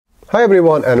Hi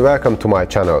everyone and welcome to my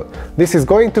channel. This is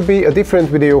going to be a different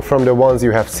video from the ones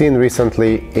you have seen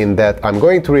recently, in that I'm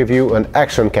going to review an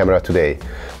action camera today.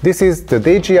 This is the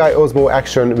DJI Osmo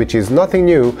Action, which is nothing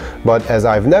new, but as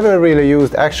I've never really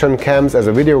used action cams as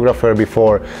a videographer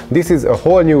before, this is a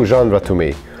whole new genre to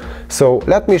me. So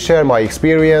let me share my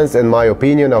experience and my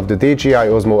opinion of the DJI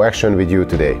Osmo Action with you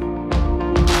today.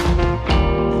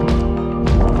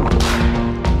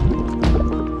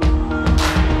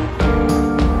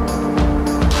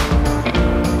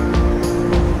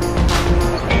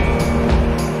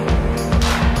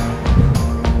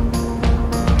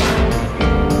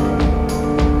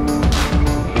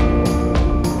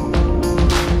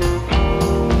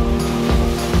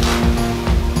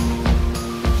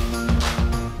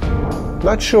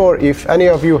 Not sure if any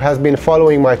of you has been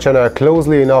following my channel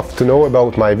closely enough to know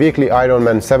about my weekly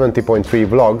IRONMAN 70.3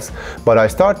 vlogs, but I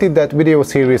started that video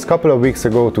series a couple of weeks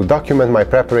ago to document my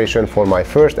preparation for my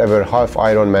first ever half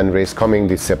Ironman race coming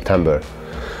this September.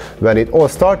 When it all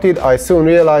started, I soon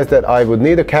realized that I would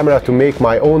need a camera to make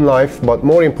my own life, but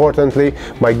more importantly,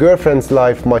 my girlfriend's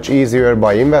life much easier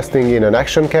by investing in an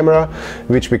action camera,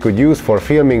 which we could use for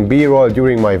filming B-roll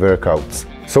during my workouts.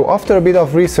 So after a bit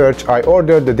of research, I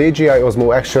ordered the DJI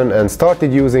Osmo Action and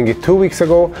started using it 2 weeks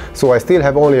ago, so I still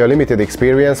have only a limited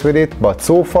experience with it, but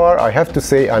so far I have to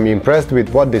say I'm impressed with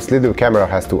what this little camera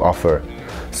has to offer.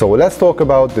 So let's talk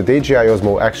about the DJI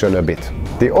Osmo Action a bit.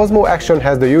 The Osmo Action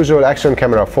has the usual action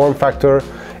camera form factor.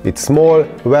 It's small,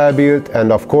 well built,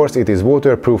 and of course it is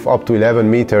waterproof up to 11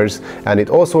 meters, and it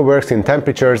also works in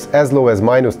temperatures as low as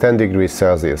 -10 degrees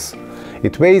Celsius.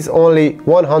 It weighs only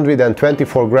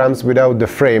 124 grams without the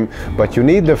frame, but you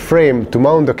need the frame to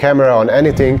mount the camera on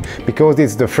anything, because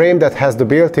it's the frame that has the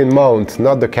built-in mount,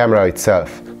 not the camera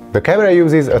itself. The camera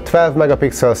uses a 12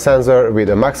 megapixel sensor with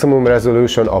a maximum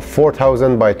resolution of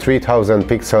 4000 by 3000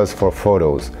 pixels for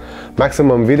photos.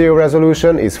 Maximum video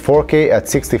resolution is 4K at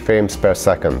 60 frames per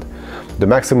second. The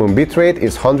maximum bitrate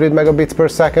is 100 megabits per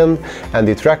second, and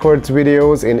it records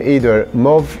videos in either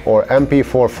MOV or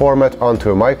MP4 format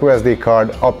onto a microSD card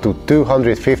up to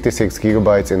 256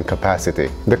 gigabytes in capacity.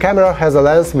 The camera has a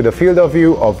lens with a field of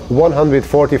view of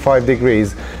 145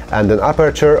 degrees and an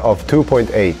aperture of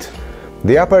 2.8.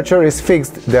 The aperture is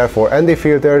fixed, therefore ND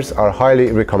filters are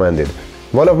highly recommended.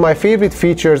 One of my favorite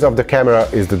features of the camera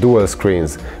is the dual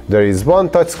screens. There is one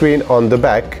touchscreen on the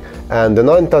back and a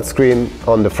non-touchscreen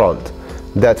on the front.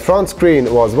 That front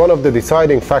screen was one of the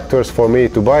deciding factors for me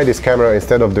to buy this camera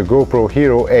instead of the GoPro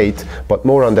Hero 8, but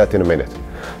more on that in a minute.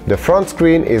 The front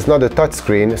screen is not a touch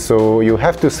screen, so you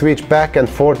have to switch back and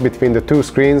forth between the two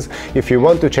screens if you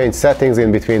want to change settings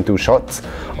in between two shots,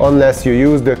 unless you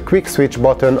use the quick switch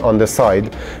button on the side,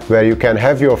 where you can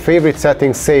have your favorite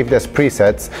settings saved as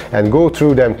presets and go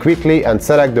through them quickly and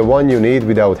select the one you need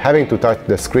without having to touch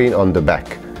the screen on the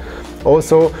back.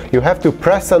 Also, you have to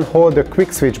press and hold the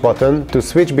quick switch button to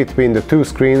switch between the two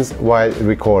screens while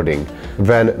recording.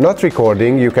 When not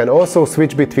recording, you can also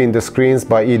switch between the screens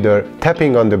by either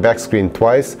tapping on the back screen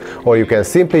twice, or you can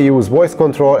simply use voice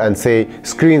control and say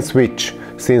screen switch,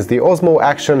 since the Osmo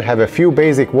Action have a few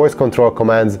basic voice control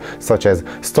commands such as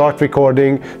start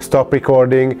recording, stop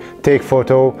recording, take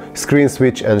photo, screen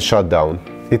switch and shutdown.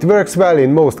 It works well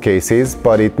in most cases,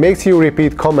 but it makes you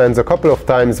repeat commands a couple of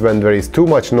times when there is too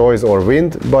much noise or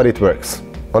wind, but it works.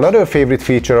 Another favorite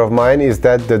feature of mine is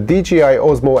that the DJI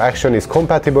Osmo Action is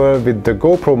compatible with the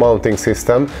GoPro mounting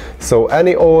system, so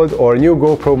any old or new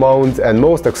GoPro mounts and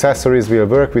most accessories will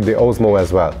work with the Osmo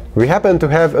as well. We happen to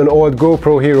have an old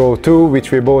GoPro Hero 2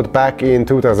 which we bought back in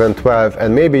 2012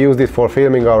 and maybe used it for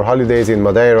filming our holidays in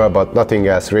Madeira, but nothing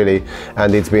else really,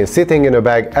 and it's been sitting in a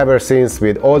bag ever since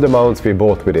with all the mounts we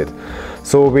bought with it.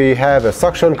 So we have a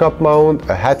suction cup mount,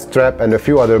 a head strap and a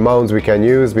few other mounts we can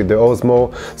use with the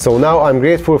Osmo. So now I'm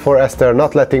grateful for Esther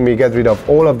not letting me get rid of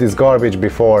all of this garbage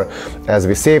before, as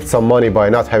we saved some money by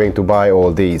not having to buy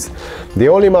all these. The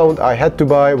only mount I had to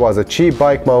buy was a cheap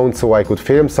bike mount so I could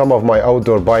film some of my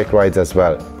outdoor bike rides as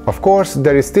well. Of course,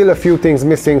 there is still a few things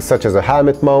missing, such as a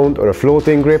helmet mount or a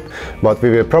floating grip, but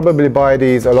we will probably buy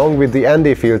these along with the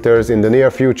ND filters in the near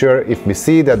future if we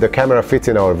see that the camera fits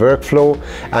in our workflow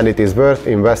and it is worth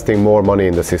investing more money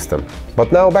in the system.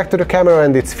 But now back to the camera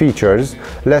and its features.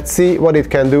 Let's see what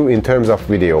it can do in terms of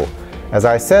video. As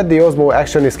I said, the Osmo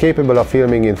Action is capable of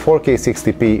filming in 4K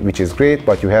 60p, which is great,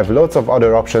 but you have lots of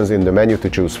other options in the menu to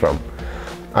choose from.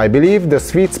 I believe the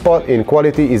sweet spot in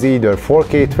quality is either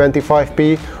 4K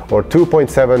 25p or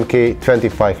 2.7K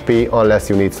 25p, unless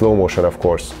you need slow motion of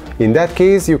course. In that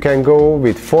case, you can go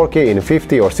with 4K in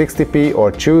 50 or 60p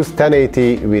or choose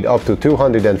 1080 with up to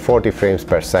 240 frames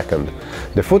per second.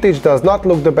 The footage does not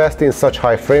look the best in such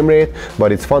high frame rate,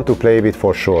 but it's fun to play with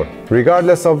for sure.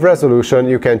 Regardless of resolution,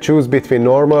 you can choose between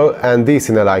normal and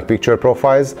D-Cine-like picture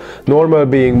profiles, normal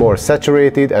being more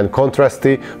saturated and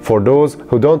contrasty for those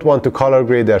who don't want to color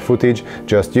grade their footage,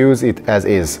 just use it as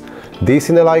is.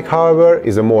 D-Cine-like, however,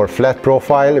 is a more flat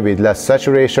profile with less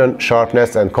saturation,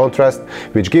 sharpness and contrast,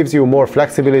 which gives you more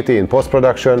flexibility in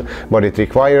post-production, but it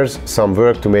requires some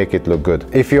work to make it look good.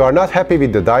 If you are not happy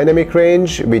with the dynamic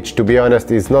range, which to be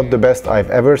honest is not the best I've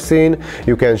ever seen,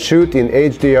 you can shoot in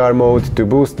HDR mode to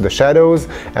boost the shadows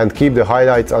and keep the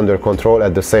highlights under control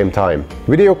at the same time.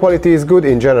 Video quality is good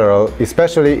in general,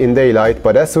 especially in daylight,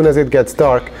 but as soon as it gets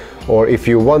dark, or if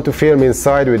you want to film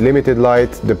inside with limited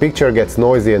light, the picture gets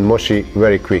noisy and mushy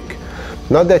very quick.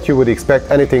 Not that you would expect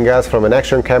anything else from an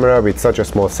action camera with such a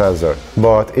small sensor.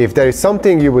 But if there is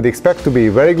something you would expect to be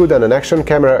very good on an action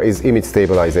camera is image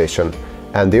stabilization.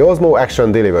 And the Osmo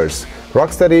Action delivers.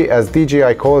 Rocksteady, as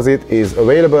DJI calls it, is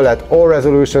available at all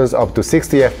resolutions up to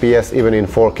 60 FPS even in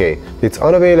 4K. It's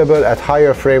unavailable at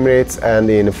higher frame rates and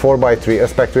in 4:3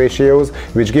 aspect ratios,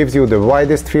 which gives you the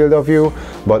widest field of view,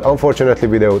 but unfortunately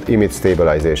without image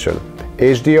stabilization.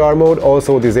 HDR mode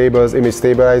also disables image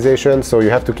stabilization, so you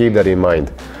have to keep that in mind.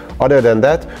 Other than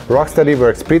that, Rocksteady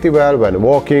works pretty well when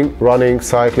walking, running,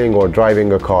 cycling or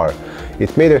driving a car.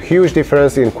 It made a huge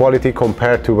difference in quality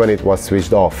compared to when it was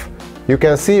switched off. You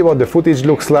can see what the footage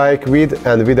looks like with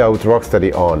and without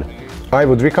Rocksteady on. I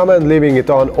would recommend leaving it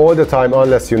on all the time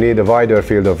unless you need a wider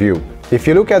field of view. If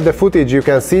you look at the footage, you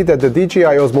can see that the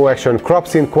DJI Osmo Action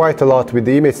crops in quite a lot with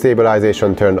the image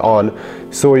stabilization turned on,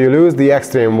 so you lose the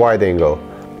extreme wide angle.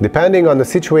 Depending on the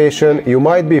situation, you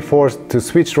might be forced to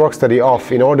switch Rocksteady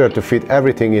off in order to fit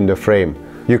everything in the frame.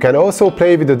 You can also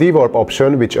play with the dewarp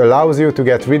option, which allows you to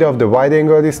get rid of the wide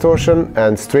angle distortion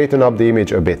and straighten up the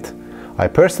image a bit. I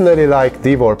personally like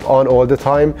dewarp on all the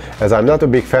time, as I'm not a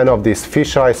big fan of this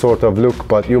fisheye sort of look,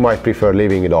 but you might prefer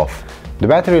leaving it off. The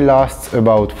battery lasts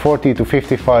about 40 to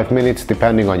 55 minutes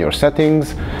depending on your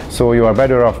settings, so you are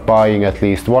better off buying at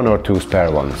least 1 or 2 spare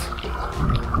ones.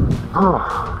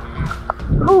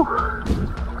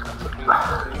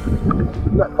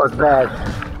 That was bad.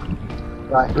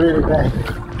 Like, really bad.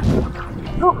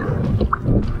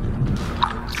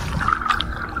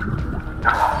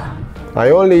 I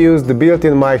only used the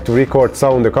built-in mic to record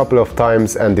sound a couple of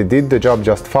times and it did the job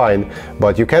just fine,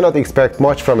 but you cannot expect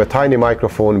much from a tiny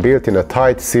microphone built in a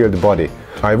tight, sealed body.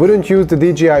 I wouldn't use the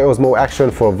DJI Osmo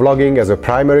Action for vlogging as a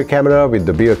primary camera with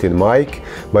the built-in mic,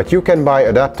 but you can buy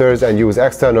adapters and use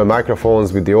external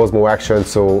microphones with the Osmo Action,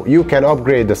 so you can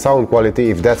upgrade the sound quality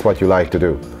if that's what you like to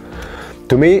do.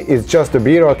 To me, it's just a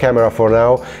B-roll camera for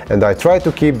now, and I try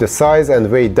to keep the size and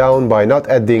weight down by not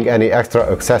adding any extra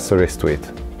accessories to it.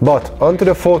 But onto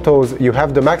the photos, you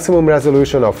have the maximum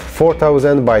resolution of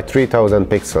 4000 by 3000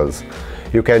 pixels.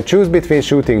 You can choose between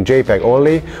shooting JPEG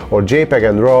only or JPEG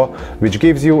and RAW, which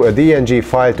gives you a DNG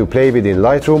file to play with in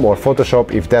Lightroom or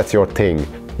Photoshop if that's your thing.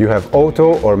 You have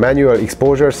auto or manual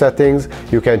exposure settings,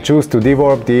 you can choose to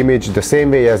dewarp the image the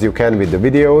same way as you can with the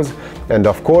videos, and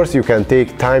of course you can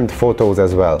take timed photos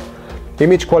as well.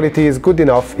 Image quality is good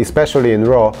enough, especially in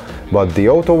RAW, but the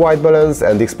auto white balance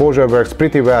and exposure works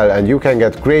pretty well and you can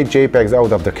get great JPEGs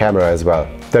out of the camera as well.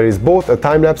 There is both a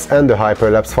time-lapse and a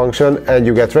hyperlapse function, and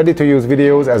you get ready-to-use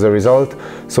videos as a result,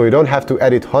 so you don't have to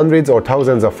edit hundreds or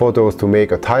thousands of photos to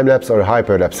make a time-lapse or a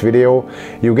hyperlapse video.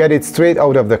 You get it straight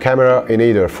out of the camera in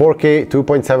either 4K,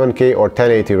 2.7K or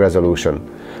 1080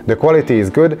 resolution. The quality is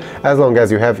good as long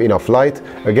as you have enough light.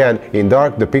 Again, in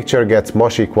dark the picture gets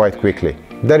mushy quite quickly.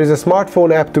 There is a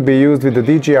smartphone app to be used with the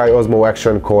DJI Osmo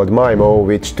Action called Mimo,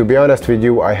 which to be honest with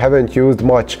you I haven't used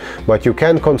much, but you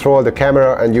can control the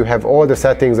camera and you have all the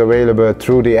settings available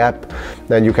through the app,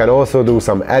 and you can also do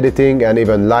some editing and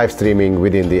even live streaming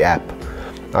within the app.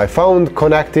 I found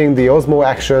connecting the Osmo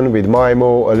Action with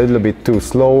Mimo a little bit too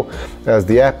slow, as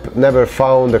the app never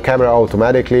found the camera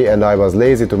automatically and I was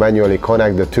lazy to manually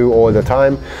connect the two all the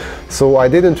time, so I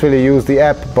didn't really use the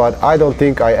app, but I don't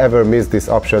think I ever missed this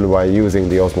option while using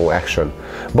the Osmo Action.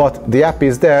 But the app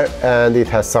is there and it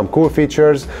has some cool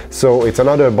features, so it's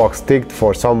another box ticked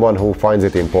for someone who finds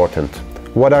it important.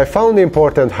 What I found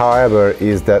important, however,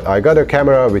 is that I got a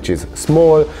camera which is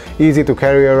small, easy to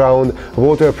carry around,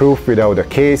 waterproof without a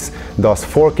case, does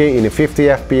 4K in 50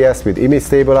 FPS with image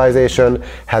stabilization,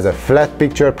 has a flat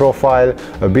picture profile,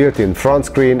 a built-in front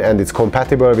screen, and it's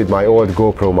compatible with my old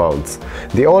GoPro mounts.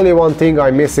 The only one thing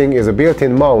I'm missing is a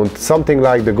built-in mount, something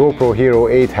like the GoPro Hero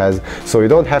 8 has, so you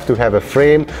don't have to have a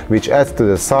frame, which adds to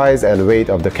the size and weight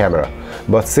of the camera.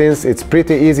 But since it's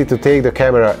pretty easy to take the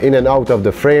camera in and out of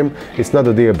the frame, it's not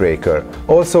a deal breaker.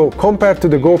 Also, compared to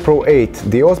the GoPro 8,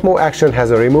 the Osmo Action has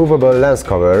a removable lens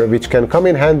cover which can come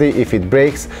in handy if it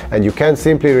breaks, and you can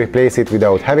simply replace it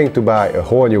without having to buy a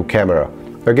whole new camera.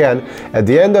 Again, at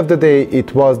the end of the day,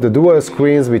 it was the dual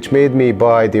screens which made me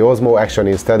buy the Osmo Action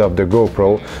instead of the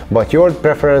GoPro, but your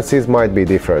preferences might be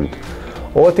different.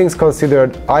 All things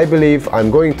considered, I believe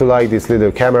I'm going to like this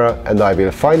little camera, and I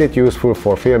will find it useful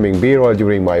for filming B-roll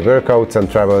during my workouts and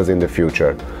travels in the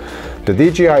future. The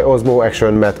DJI Osmo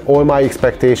Action met all my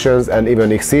expectations and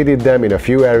even exceeded them in a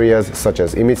few areas such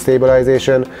as image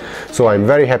stabilization, so I'm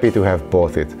very happy to have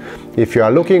bought it. If you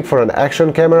are looking for an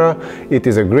action camera, it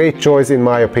is a great choice in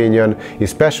my opinion,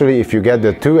 especially if you get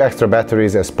the 2 extra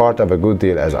batteries as part of a good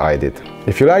deal as I did.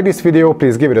 If you like this video,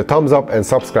 please give it a thumbs up and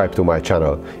subscribe to my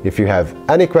channel. If you have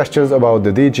any questions about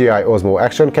the DJI Osmo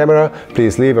Action camera,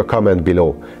 please leave a comment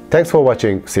below. Thanks for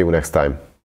watching, see you next time.